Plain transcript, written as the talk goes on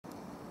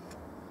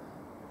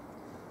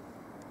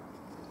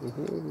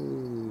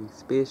Hey,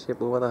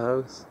 spaceship over the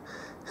house.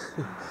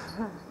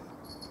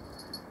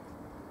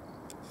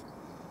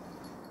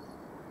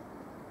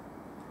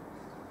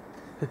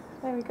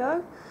 There we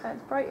go.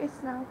 That's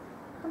brightest now.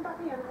 Come back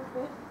here a little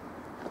bit.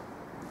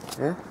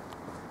 Yeah?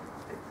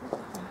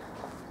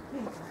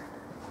 There you go.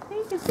 There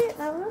you can see it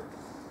now, look.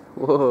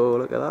 Whoa,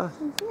 look at that.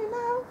 You can see it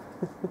now.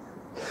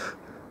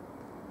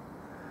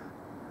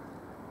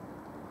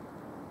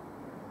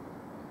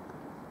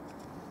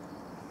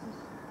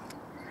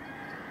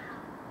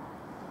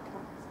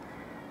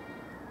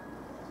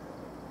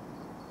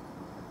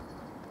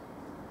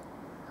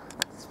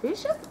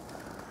 Spaceship?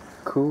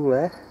 Cool,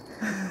 eh?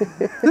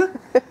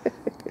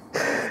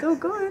 Still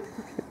going.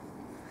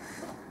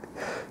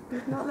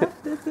 He's not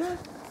left us yet.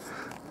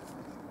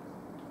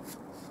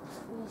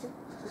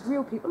 There's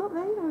real people up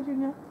there, you know,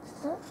 Junior.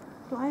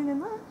 Flying in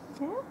there,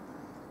 yeah.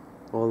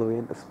 All the way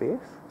into space.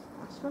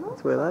 Astronauts.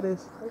 That's where that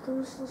is. I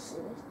can still see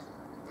it.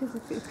 Because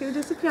it's going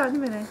to disappear in a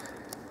minute.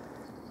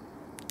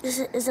 Is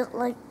it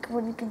like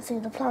when you can see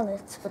the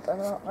planets, but they're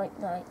not like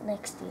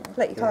next to you?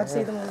 Like you can't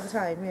see them all the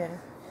time, yeah.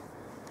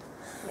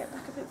 Get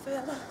back a bit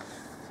further.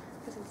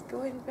 Because it's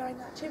going behind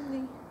that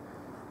chimney.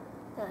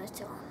 No,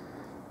 it's on.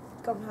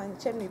 It's gone behind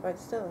the chimney, but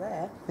it's still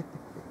there.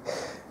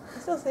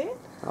 You still see it?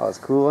 Oh, it's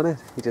cool, isn't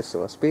it? You just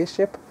saw a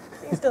spaceship.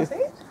 You can still see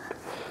it.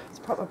 It's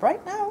proper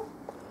bright now.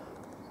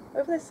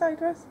 Over this side,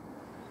 Russ.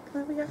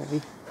 Come over here.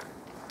 Maybe.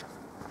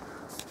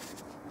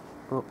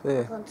 Up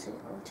there. I can't see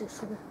it. I'm too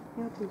small.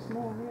 You're too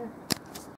small, yeah.